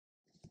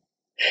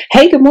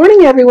Hey, good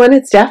morning, everyone.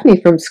 It's Daphne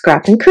from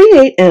Scrap and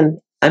Create, and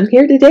I'm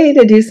here today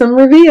to do some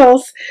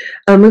reveals.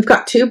 We've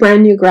got two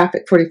brand new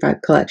Graphic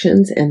 45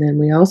 collections, and then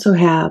we also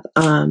have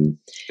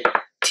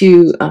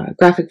two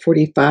Graphic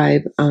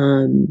 45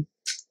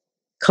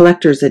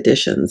 collector's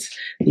editions.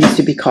 It used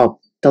to be called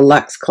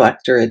Deluxe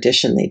Collector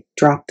Edition. They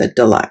dropped the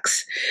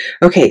Deluxe.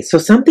 Okay, so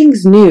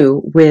something's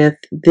new with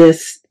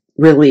this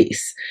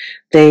release.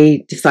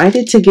 They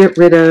decided to get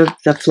rid of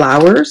the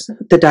flowers,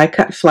 the die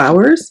cut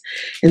flowers,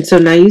 and so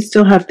now you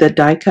still have the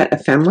die cut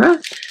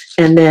ephemera,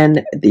 and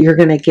then you're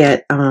going to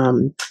get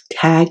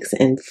tags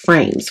and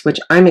frames, which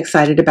I'm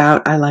excited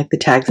about. I like the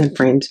tags and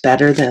frames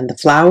better than the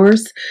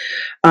flowers.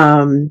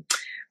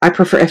 I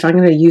prefer, if I'm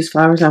going to use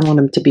flowers, I want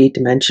them to be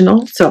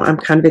dimensional. So I'm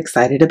kind of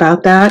excited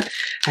about that.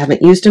 I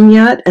haven't used them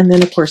yet. And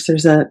then, of course,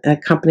 there's an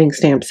accompanying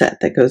stamp set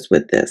that goes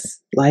with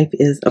this. Life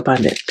is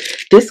Abundant.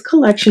 This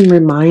collection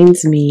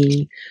reminds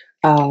me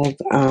of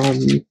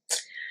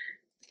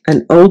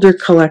an older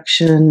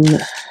collection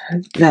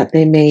that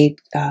they made.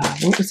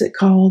 What was it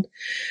called?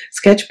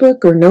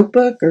 Sketchbook or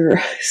Notebook, or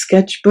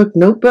Sketchbook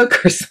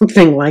Notebook, or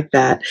something like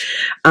that,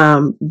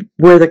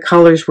 where the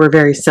colors were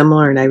very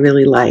similar and I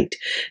really liked.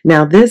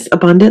 Now this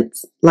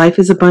Abundance, Life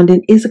is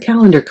Abundant, is a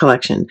calendar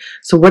collection.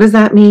 So what does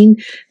that mean?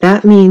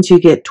 That means you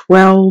get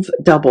 12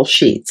 double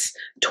sheets.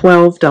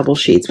 12 double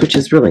sheets, which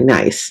is really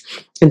nice.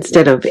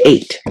 Instead of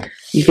 8,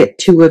 you get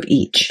 2 of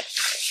each.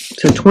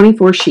 So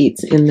 24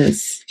 sheets in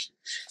this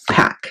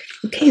pack.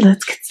 Okay,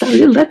 let's get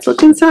started. Let's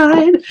look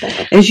inside.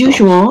 As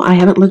usual, I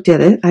haven't looked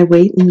at it. I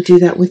wait and do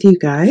that with you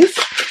guys.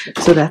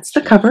 So that's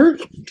the cover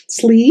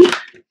sleeve.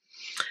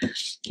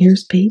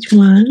 Here's page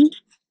 1.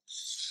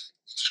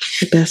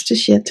 The best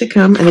is yet to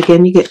come. And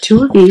again, you get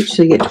 2 of each,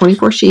 so you get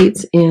 24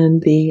 sheets in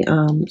the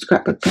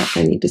scrapbook pack.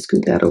 I need to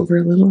scoot that over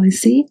a little, I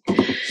see.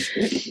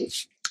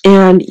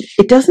 And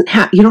it doesn't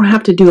have, you don't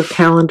have to do a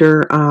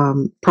calendar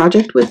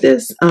project with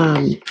this.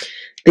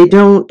 They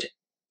don't,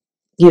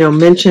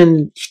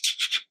 mention,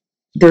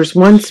 there's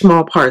one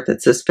small part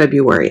that says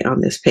February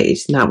on this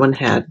page, and that one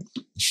had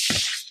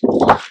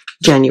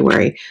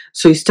January.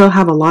 So you still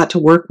have a lot to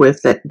work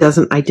with that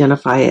doesn't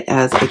identify it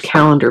as a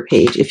calendar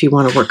page if you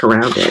want to work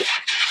around it.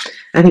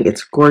 I think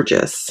it's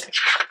gorgeous.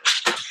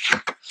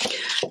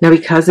 Now,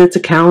 because it's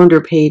a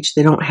calendar page,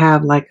 they don't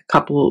have like a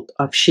couple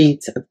of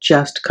sheets of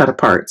just cut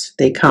aparts.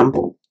 They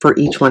come for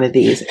each one of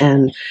these.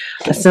 And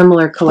a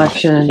similar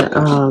collection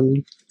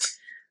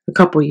a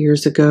couple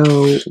years ago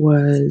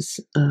was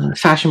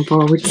Fashion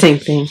Forward, same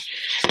thing.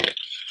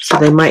 So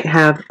they might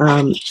have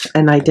an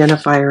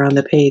identifier on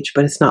the page,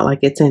 but it's not like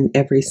it's in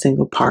every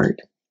single part.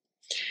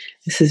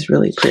 This is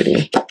really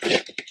pretty.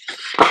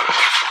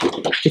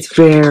 It's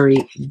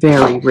very,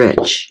 very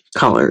rich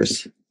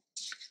colors.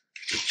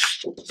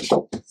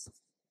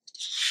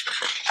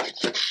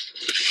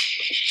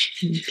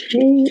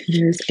 Okay,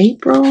 there's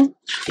April.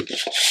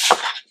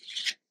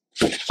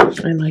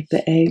 I like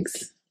the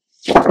eggs.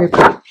 Very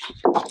pretty.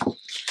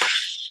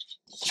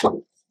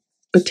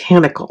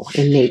 Botanical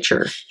in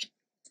nature.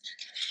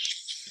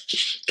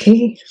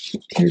 Okay,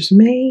 here's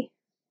May.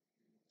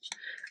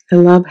 I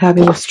love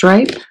having a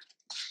stripe.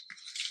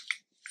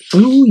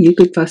 Oh, you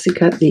could fussy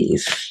cut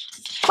these.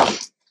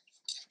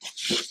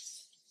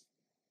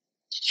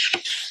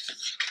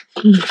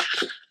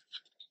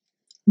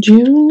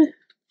 June,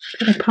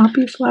 got a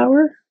poppy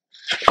flower.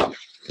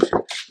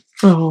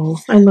 Oh,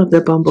 I love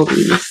the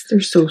bumblebees.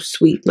 They're so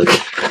sweet looking.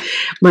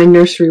 My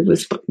nursery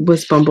was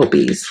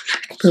bumblebees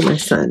for my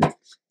son.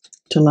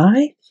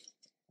 July.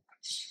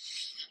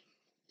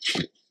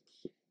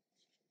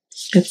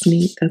 That's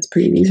neat. That's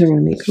pretty. These are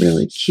going to make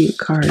really cute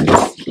cards.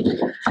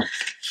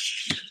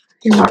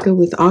 Here we go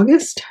with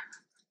August.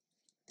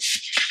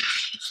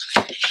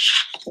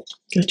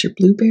 Got your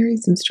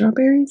blueberries and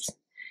strawberries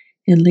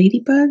and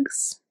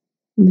ladybugs.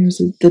 And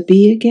there's the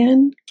bee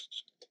again.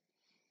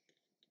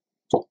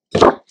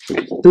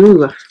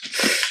 Ooh,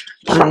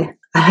 I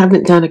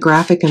haven't done a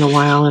graphic in a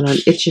while, and I'm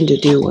itching to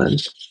do one.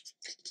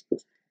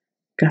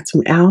 Got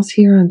some owls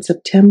here on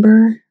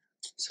September.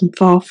 Some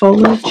fall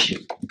foliage.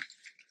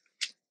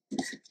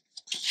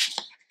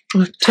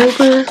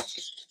 October.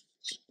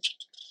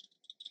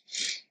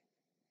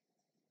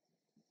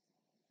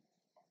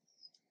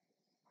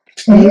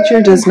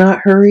 Nature does not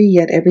hurry,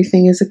 yet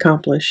everything is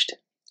accomplished.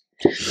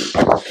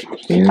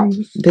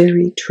 Very,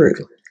 very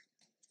true.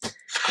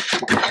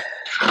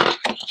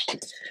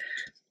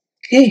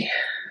 Okay.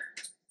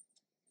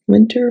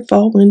 Winter,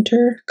 fall,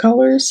 winter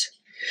colors.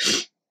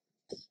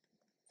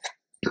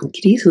 You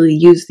could easily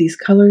use these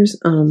colors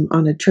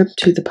on a trip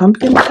to the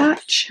pumpkin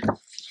patch.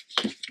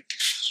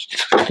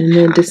 And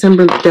then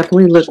December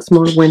definitely looks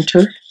more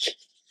winter.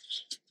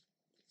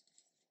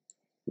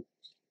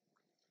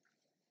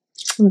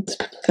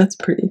 That's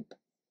pretty.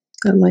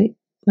 A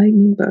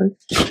lightning bug.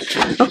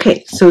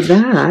 Okay, so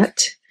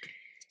that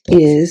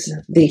is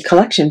the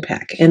collection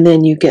pack, and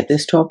then you get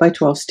this 12 by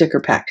 12 sticker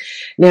pack.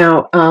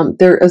 Now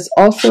there is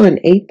also an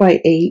 8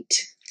 by 8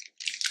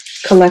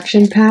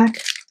 collection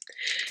pack,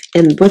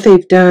 and what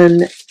they've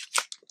done,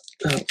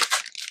 oh,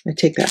 I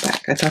take that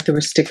back. I thought there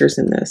were stickers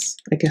in this.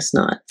 I guess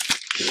not.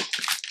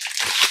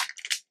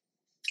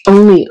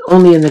 only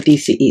in the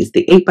DCEs.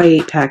 The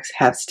 8x8 packs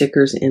have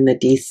stickers in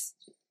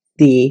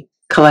the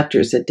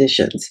collector's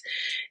editions,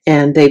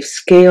 and they've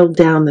scaled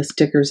down the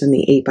stickers in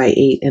the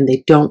 8x8 and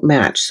they don't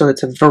match. So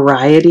it's a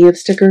variety of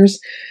stickers.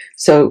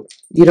 So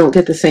you don't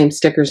get the same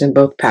stickers in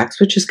both packs,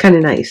 which is kind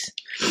of nice.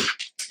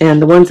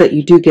 And the ones that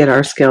you do get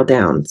are scaled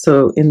down.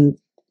 So in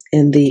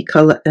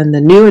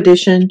the new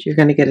edition, you're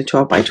going to get a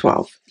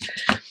 12x12.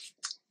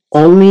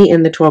 Only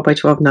in the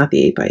 12x12, not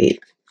the 8x8.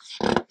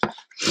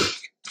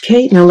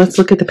 Okay, now let's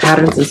look at the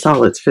patterns and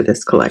solids for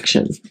this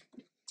collection.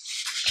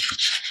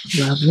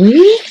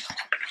 Lovely.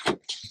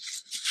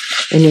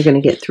 And you're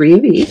going to get 3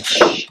 of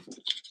each.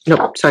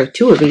 Nope, sorry,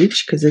 2 of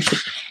each, because it's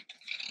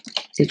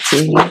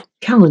a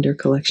calendar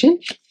collection.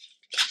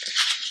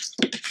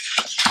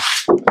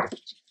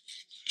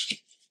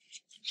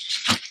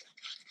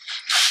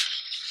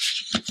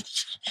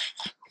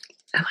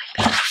 I like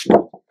that.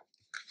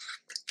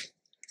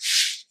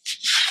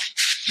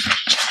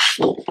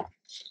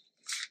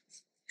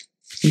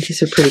 And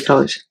these are pretty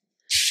colors.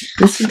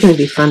 This is going to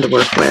be fun to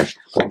work with.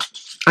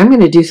 I'm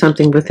going to do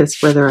something with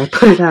this, whether I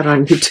put it out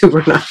on YouTube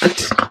or not.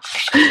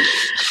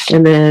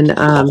 And then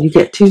you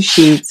get 2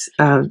 sheets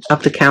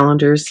of the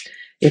calendars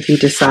if you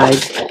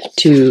decide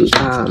to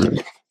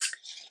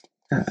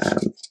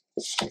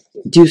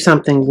do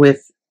something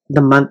with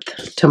the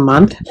month to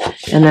month.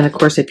 And then, of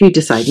course, if you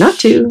decide not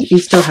to, you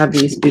still have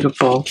these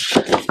beautiful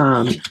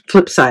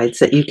flip sides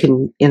that you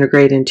can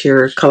integrate into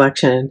your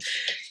collection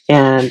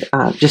and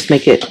just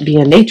make it be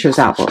a nature's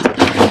album.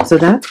 So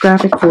that's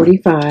Graphic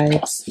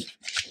 45's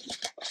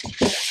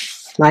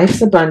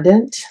Life's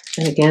Abundant.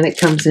 And again, it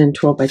comes in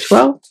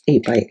 12x12,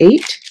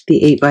 8x8.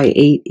 The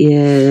 8x8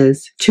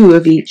 is 2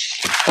 of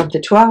each of the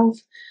 12,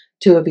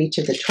 2 of each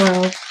of the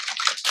 12.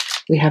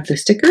 We have the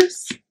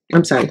stickers,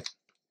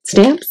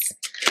 stamps,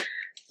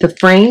 the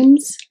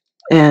frames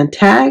and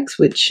tags,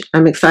 which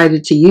I'm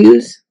excited to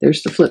use.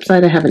 There's the flip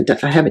side. I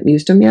haven't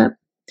used them yet,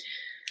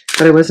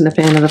 but I wasn't a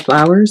fan of the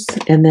flowers.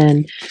 And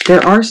then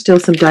there are still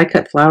some die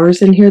cut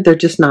flowers in here. They're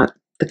just not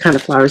the kind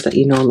of flowers that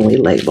you normally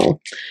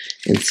label.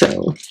 And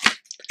so,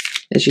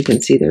 as you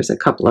can see, there's a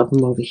couple of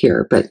them over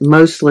here, but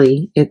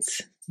mostly it's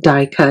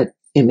die cut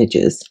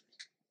images.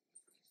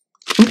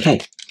 Okay,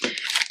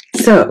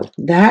 so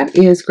that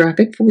is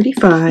Graphic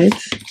 45.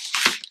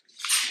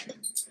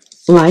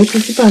 Life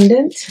is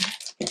Abundant.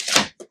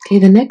 Okay,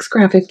 the next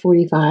Graphic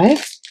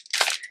 45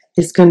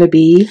 is going to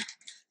be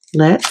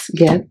Let's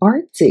Get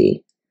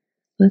Artsy.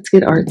 Let's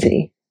Get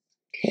Artsy.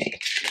 Okay.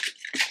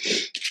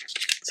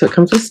 So it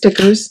comes with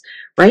stickers.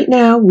 Right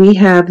now, we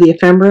have the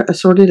ephemera,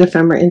 assorted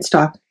ephemera in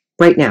stock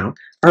right now.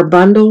 Our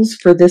bundles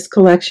for this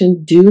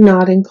collection do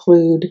not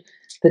include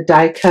the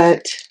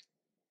die-cut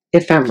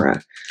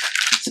ephemera.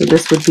 So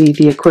this would be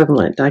the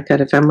equivalent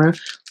die-cut ephemera.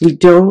 We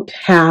don't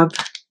have,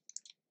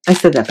 I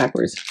said that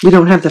backwards, we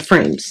don't have the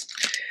frames.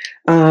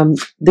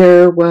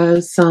 There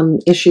was some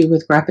issue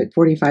with Graphic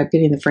 45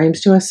 getting the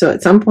frames to us, so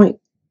at some point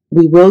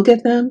we will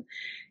get them,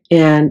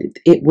 and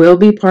it will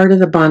be part of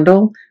the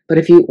bundle. But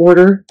if you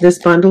order this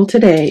bundle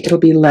today, it'll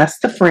be less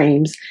the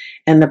frames,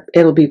 and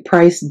it'll be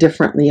priced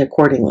differently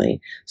accordingly.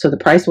 So the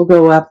price will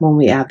go up when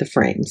we add the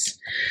frames.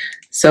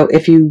 So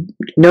if you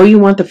know you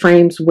want the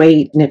frames,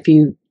 wait. And if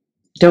you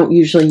don't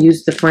usually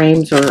use the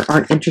frames or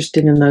aren't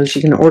interested in those,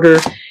 you can order,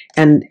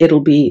 and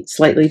it'll be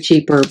slightly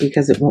cheaper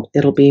because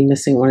it'll be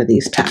missing one of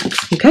these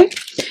packs. Okay.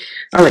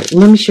 All right.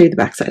 Let me show you the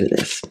back side of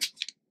this.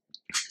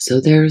 So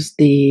there's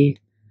the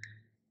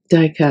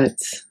die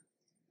cuts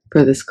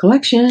for this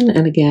collection,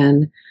 and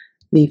again,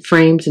 the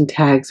frames and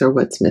tags are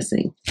what's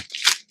missing.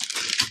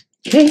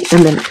 Okay,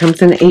 and then it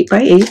comes in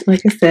 8x8,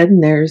 like I said,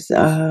 and there's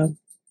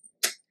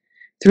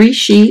 3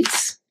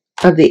 sheets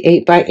of the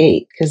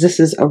 8x8, because this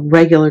is a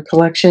regular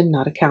collection,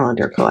 not a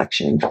calendar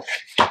collection.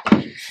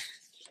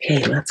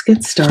 Okay, let's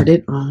get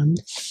started on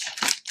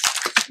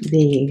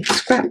the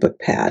scrapbook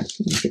pad.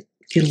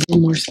 Get a little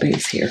more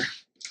space here.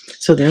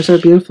 So there's our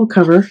beautiful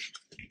cover.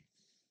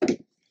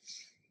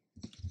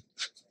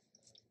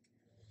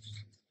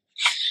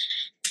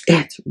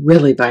 It's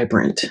really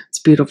vibrant. It's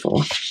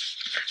beautiful.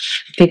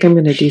 I think I'm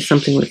going to do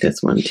something with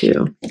this one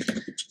too.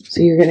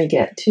 So you're going to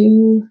get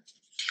 2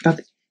 of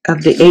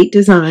the 8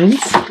 designs.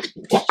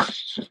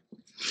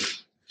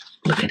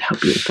 Look at how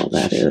beautiful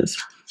that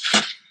is.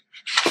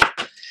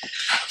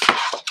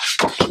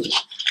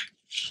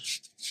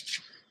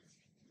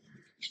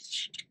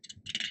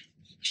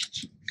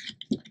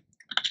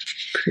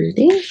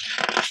 Pretty.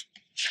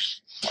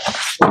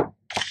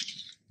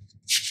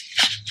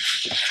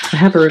 I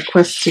have a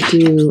request to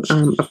do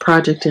a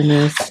project in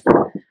this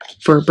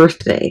for a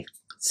birthday.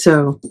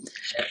 So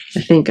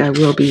I think I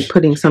will be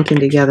putting something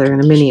together in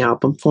a mini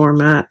album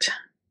format.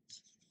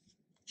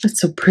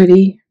 That's so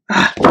pretty.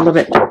 Ah, I love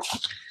it.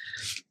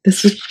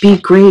 This would be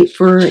great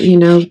for, you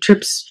know,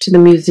 trips to the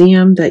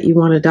museum that you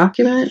want to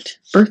document,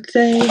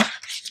 birthday,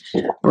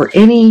 or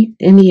any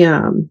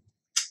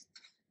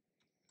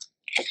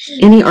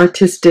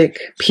artistic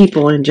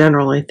people in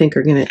general, I think,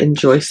 are going to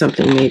enjoy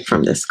something made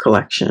from this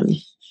collection.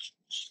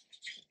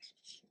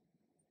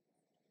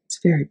 It's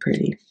very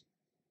pretty.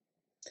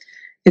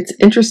 it's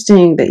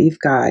interesting that you've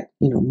got,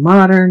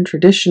 modern,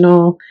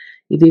 traditional.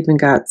 You've even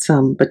got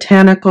some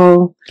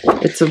botanical.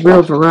 It's a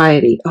real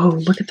variety. Oh,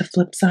 look at the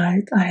flip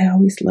sides. I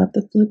always love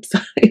the flip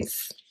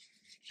sides.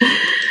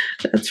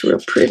 That's real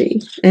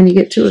pretty. And you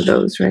get 2 of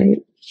those, right?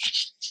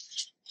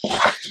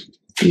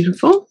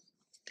 Beautiful.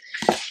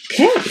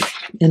 Okay.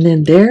 And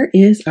then there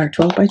is our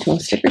 12 by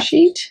 12 sticker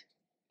sheet.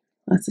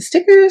 Lots of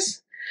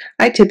stickers.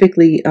 I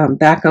typically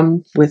back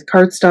them with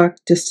cardstock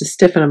just to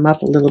stiffen them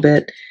up a little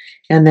bit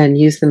and then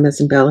use them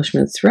as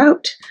embellishments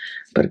throughout.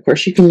 But of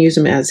course you can use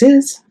them as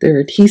is. They're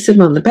adhesive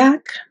on the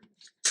back.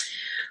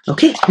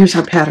 Okay, here's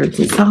our patterns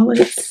and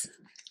solids.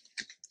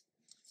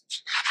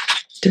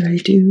 Did I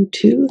do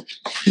 2?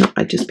 No,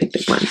 I just picked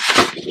up 1.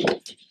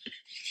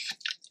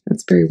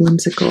 That's very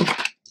whimsical.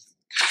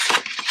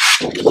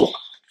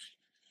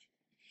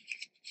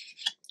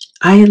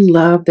 I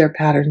love their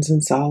patterns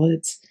and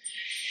solids.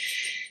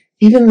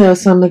 Even though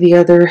some of the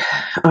other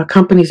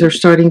companies are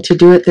starting to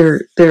do it,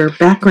 their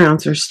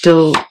backgrounds are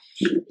still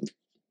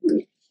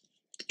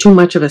too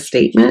much of a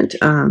statement.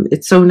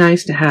 It's so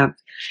nice to have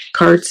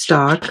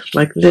cardstock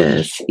like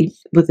this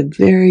with a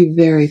very,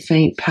 very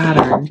faint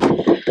pattern,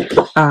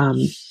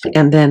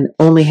 and then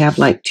only have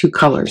like 2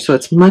 colors. So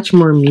it's much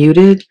more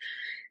muted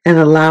and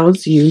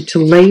allows you to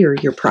layer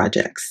your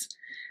projects.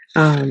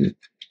 When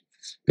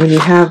you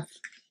have,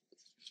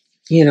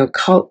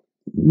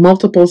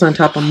 multiples on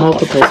top of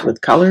multiples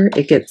with color,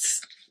 it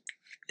gets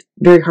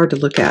very hard to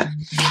look at.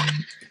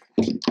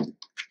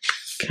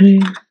 Okay,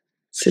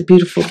 it's a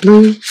beautiful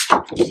blue.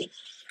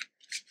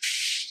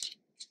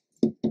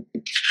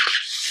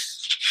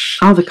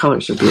 All the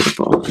colors are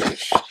beautiful.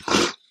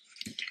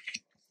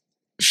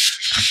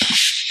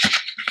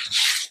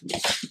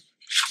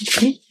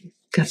 Okay,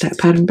 got that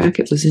pattern back.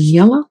 It was in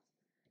yellow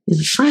in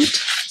the front.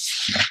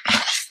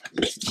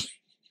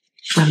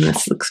 And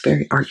this looks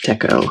very Art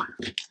Deco.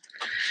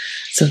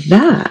 So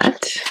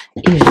that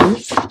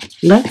is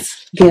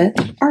Let's Get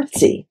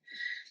Artsy.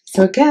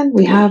 So again,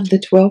 we have the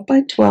 12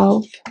 by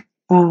 12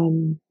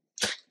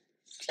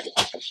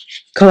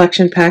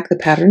 collection pack, the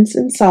patterns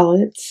and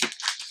solids,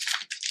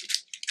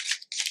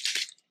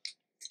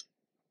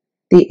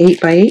 the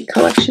 8 by 8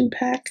 collection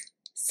pack,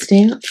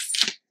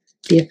 stamps,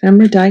 the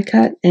ephemera die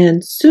cut,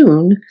 and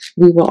soon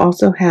we will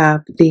also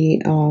have the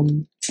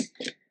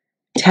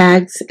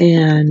tags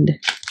and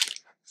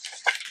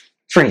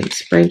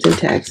frames and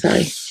tags.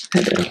 Sorry, I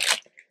had to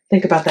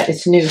think about that.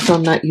 It's new, so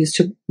I'm not used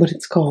to what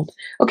it's called.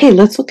 Okay,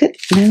 let's go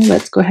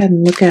ahead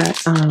and look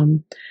at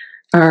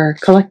our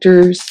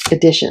collector's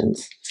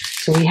editions.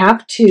 So we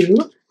have 2,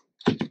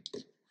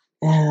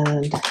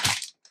 and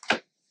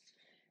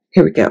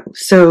here we go.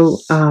 So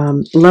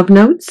love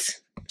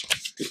notes.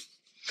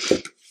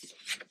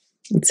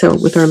 And so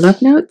with our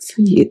love notes,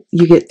 you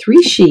get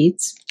 3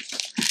 sheets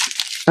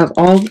of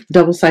all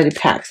double-sided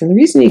packs. And the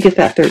reason you get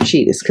that 3rd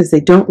sheet is because they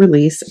don't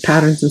release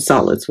patterns and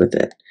solids with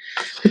it,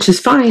 which is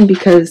fine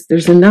because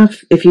there's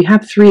enough. If you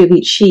have 3 of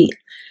each sheet,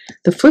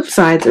 the flip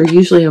sides are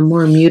usually a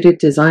more muted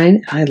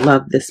design. I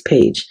love this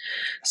page.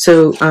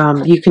 So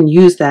you can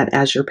use that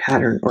as your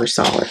pattern or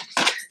solid.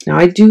 Now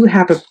I do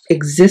have an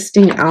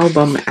existing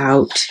album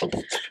out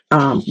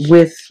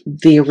with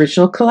the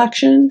original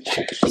collection.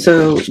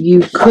 So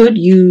you could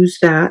use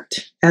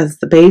that as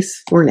the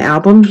base for an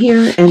album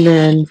here and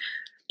then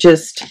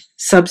just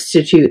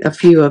substitute a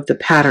few of the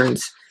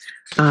patterns.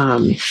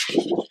 I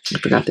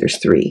forgot there's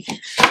 3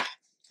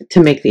 to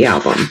make the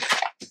album.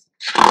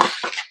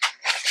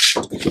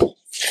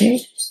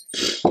 Okay,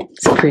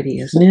 it's pretty,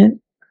 isn't it?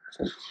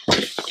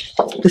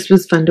 This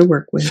was fun to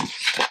work with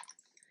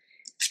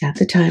at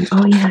the time.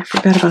 Oh yeah, I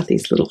forgot about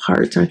these little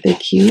hearts. Aren't they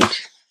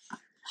cute?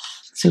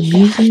 So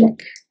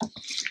music.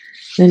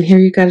 Then here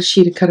you got a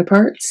sheet of cut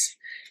aparts,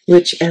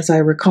 which, as I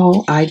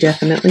recall, I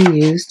definitely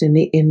used in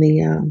the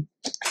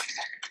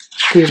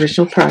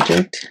original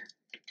project.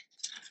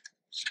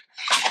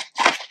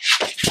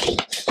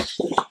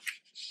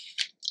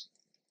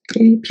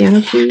 Okay,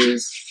 piano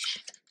keys,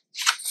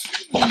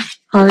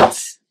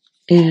 hearts,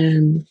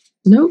 and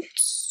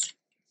notes.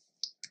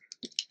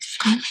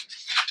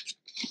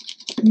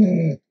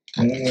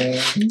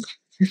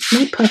 That's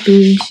my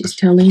puppy. She's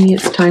telling me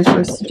it's time for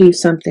us to do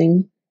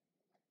something.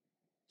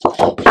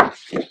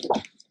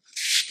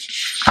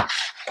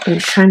 I'm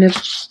kind of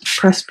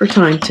pressed for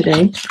time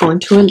today. Going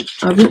to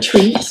a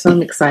retreat, so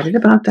I'm excited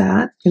about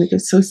that. Gonna go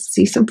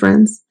see some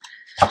friends.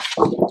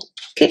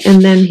 Okay,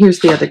 and then here's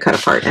the other cut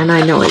apart, and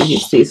I know I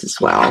use these as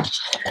well.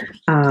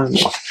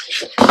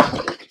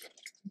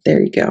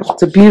 There you go.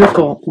 It's a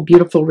beautiful,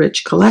 beautiful,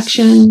 rich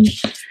collection.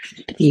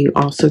 You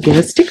also get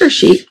a sticker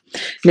sheet.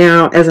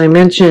 Now, as I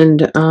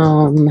mentioned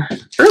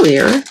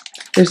earlier,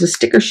 there's a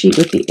sticker sheet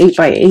with the 8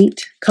 by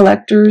 8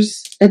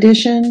 collector's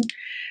edition,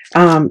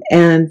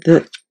 and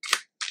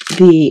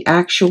the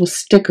actual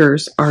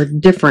stickers are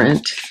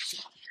different.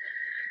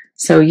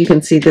 So you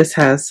can see this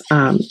has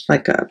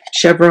like a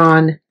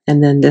chevron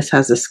and then this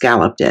has a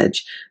scalloped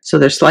edge. So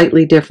they're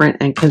slightly different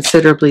and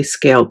considerably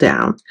scaled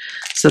down.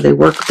 So they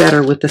work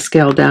better with the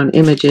scaled down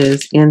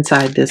images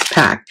inside this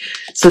pack.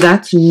 So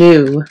that's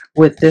new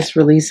with this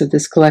release of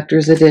this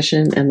collector's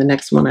edition and the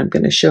next one I'm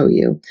going to show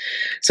you.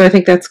 So I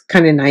think that's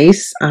kind of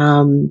nice.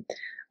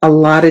 A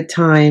lot of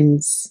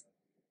times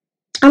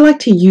I like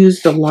to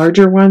use the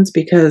larger ones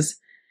because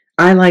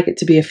I like it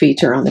to be a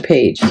feature on the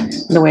page. And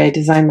the way I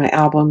design my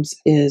albums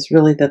is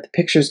really that the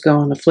pictures go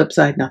on the flip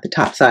side, not the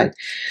top side.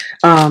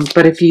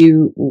 But if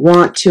you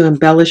want to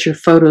embellish your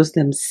photos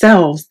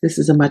themselves, this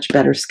is a much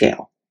better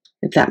scale,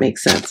 if that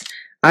makes sense.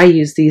 I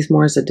use these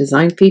more as a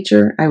design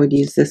feature. I would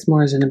use this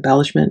more as an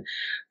embellishment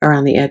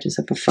around the edges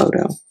of a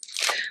photo.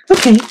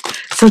 Okay,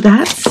 so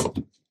that's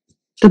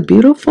the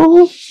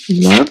beautiful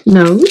Love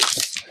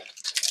Notes.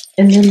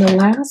 And then the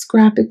last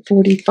graphic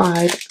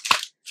 45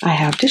 I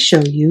have to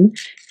show you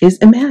is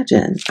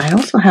Imagine. I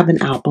also have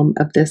an album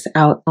of this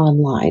out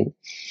online.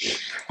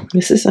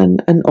 This is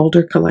an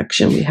older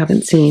collection we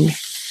haven't seen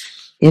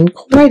in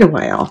quite a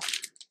while.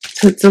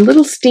 So it's a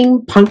little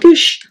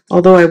steampunkish,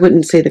 although I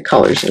wouldn't say the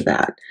colors are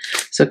that.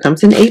 So it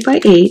comes in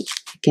 8x8.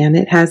 Again,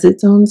 it has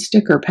its own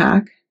sticker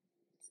pack.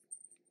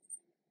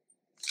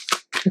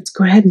 Let's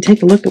go ahead and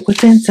take a look at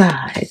what's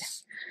inside.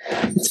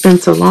 It's been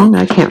so long,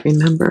 I can't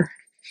remember.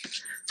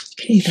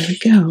 Okay, there we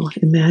go.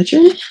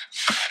 Imagine.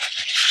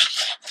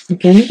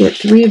 Again, you get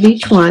 3 of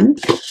each one.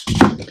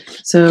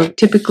 So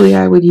typically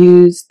I would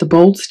use the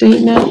bold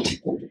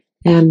statement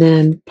and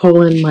then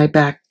pull in my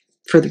back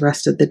for the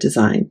rest of the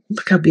design.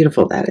 Look how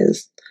beautiful that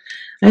is.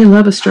 I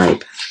love a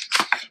stripe.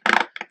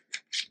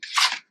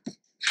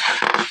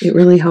 It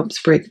really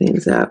helps break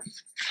things up.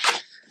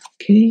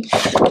 Okay.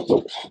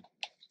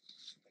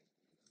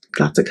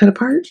 Lots of cut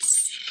aparts.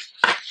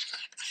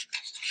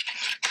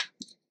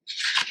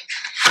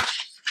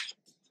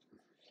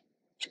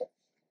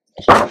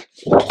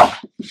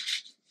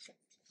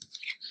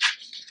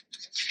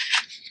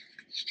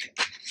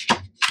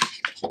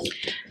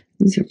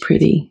 These are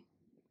pretty.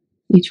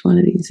 Each one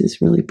of these is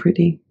really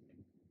pretty.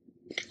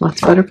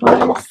 Lots of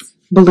butterflies.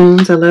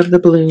 Balloons. I love the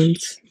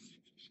balloons.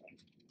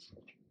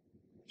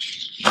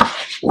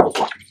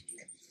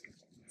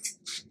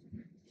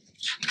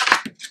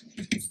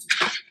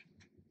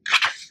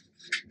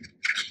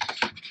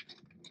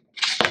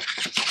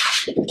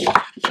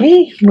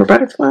 Okay, more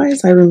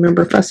butterflies. I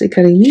remember fussy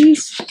cutting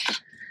these.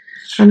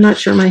 I'm not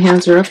sure my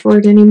hands are up for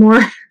it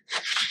anymore.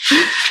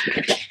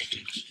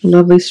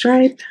 Lovely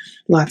stripe.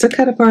 Lots of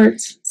cut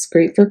aparts. It's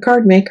great for a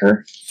card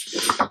maker.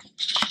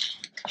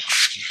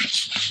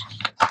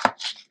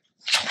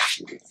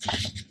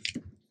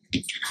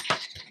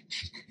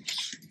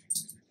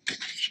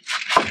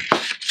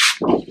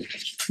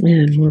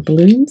 And more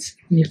balloons.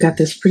 And you've got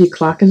this pretty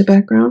clock in the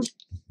background.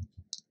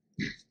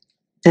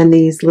 And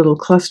these little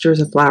clusters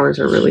of flowers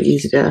are really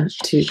easy to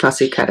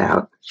fussy cut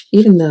out.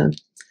 Even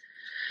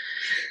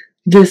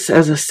this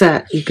as a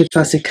set, you could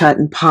fussy cut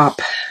and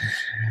pop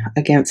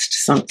against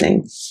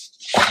something.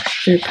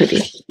 Very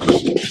pretty.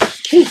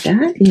 Okay,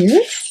 that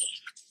is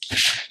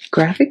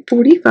Graphic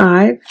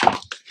 45,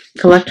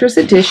 Collector's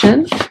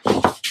Edition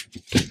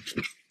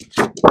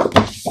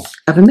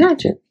of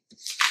Imagine.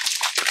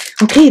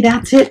 Okay,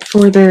 that's it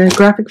for the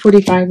Graphic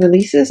 45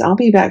 releases. I'll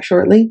be back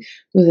shortly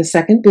with a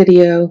second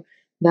video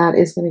that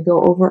is going to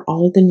go over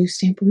all of the new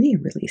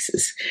Stamperia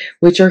releases,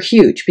 which are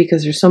huge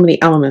because there's so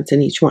many elements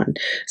in each one.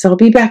 So I'll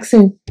be back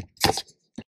soon.